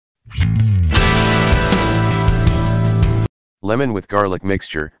Lemon with garlic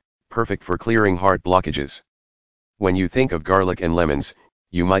mixture, perfect for clearing heart blockages. When you think of garlic and lemons,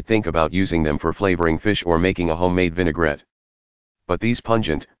 you might think about using them for flavoring fish or making a homemade vinaigrette. But these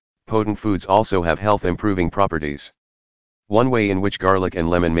pungent, potent foods also have health-improving properties. One way in which garlic and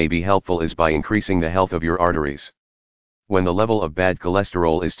lemon may be helpful is by increasing the health of your arteries. When the level of bad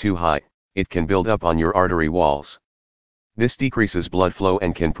cholesterol is too high, it can build up on your artery walls. This decreases blood flow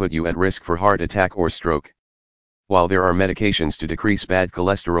and can put you at risk for heart attack or stroke. While there are medications to decrease bad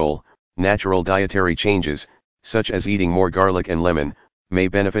cholesterol, natural dietary changes, such as eating more garlic and lemon, may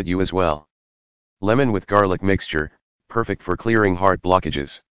benefit you as well. Lemon with garlic mixture, perfect for clearing heart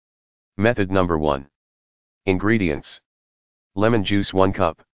blockages. Method number 1. Ingredients. Lemon juice 1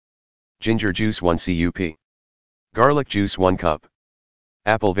 cup. Ginger juice 1 cup. Garlic juice 1 cup.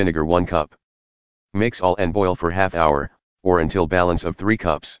 Apple vinegar 1 cup. Mix all and boil for half hour, or until balance of 3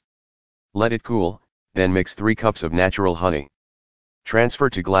 cups. Let it cool, then mix 3 cups of natural honey. Transfer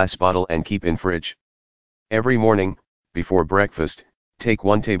to glass bottle and keep in fridge. Every morning, before breakfast, take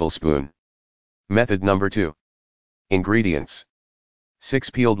 1 tablespoon. Method number 2. Ingredients. 6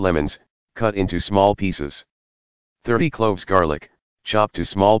 peeled lemons, cut into small pieces. 30 cloves garlic, chopped to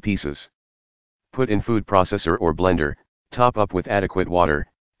small pieces. Put in food processor or blender, top up with adequate water,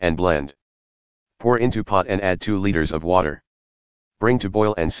 and blend. Pour into pot and add 2 liters of water. Bring to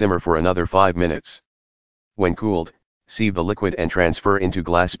boil and simmer for another 5 minutes. When cooled, sieve the liquid and transfer into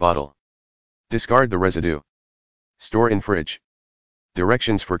glass bottle. Discard the residue. Store in fridge.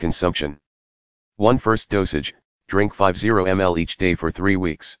 Directions for consumption. 1. First dosage, drink 50 ml each day for 3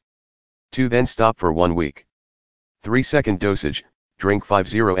 weeks. 2. Then stop for 1 week. 3. Second dosage, drink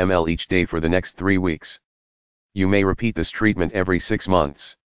 50 ml each day for the next 3 weeks. You may repeat this treatment every 6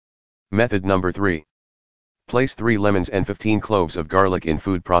 months. Method number 3. Place 3 lemons and 15 cloves of garlic in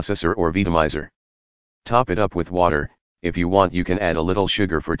food processor or Vitamizer. Top it up with water. If you want, you can add a little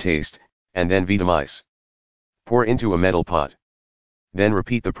sugar for taste, and then Vitamize. Pour into a metal pot. Then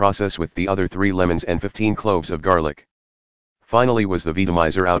repeat the process with the other 3 lemons and 15 cloves of garlic. Finally, whiz the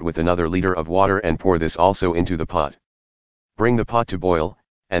Vitamizer out with another liter of water and pour this also into the pot. Bring the pot to boil,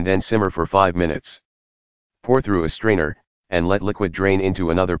 and then simmer for 5 minutes. Pour through a strainer, and let liquid drain into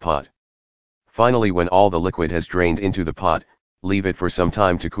another pot. Finally, when all the liquid has drained into the pot, leave it for some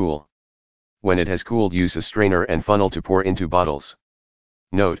time to cool. When it has cooled, use a strainer and funnel to pour into bottles.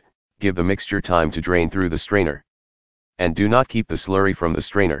 Note, give the mixture time to drain through the strainer. And do not keep the slurry from the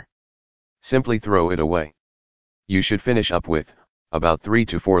strainer. Simply throw it away. You should finish up with about 3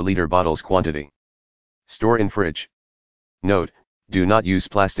 to 4 liter bottles quantity. Store in fridge. Note, do not use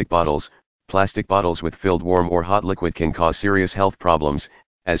plastic bottles. Plastic bottles with filled warm or hot liquid can cause serious health problems,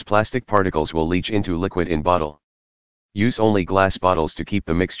 as plastic particles will leach into liquid in bottle. Use only glass bottles to keep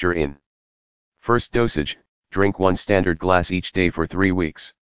the mixture in. First dosage, drink 1 standard glass each day for 3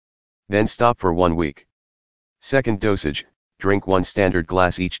 weeks. Then stop for 1 week. Second dosage, drink 1 standard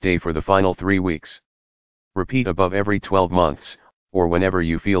glass each day for the final 3 weeks. Repeat above every 12 months, or whenever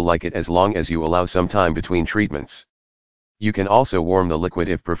you feel like it, as long as you allow some time between treatments. You can also warm the liquid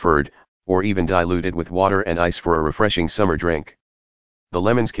if preferred, or even dilute it with water and ice for a refreshing summer drink. The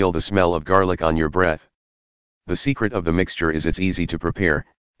lemons kill the smell of garlic on your breath. The secret of the mixture is it's easy to prepare,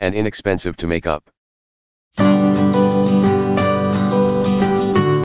 and inexpensive to make up.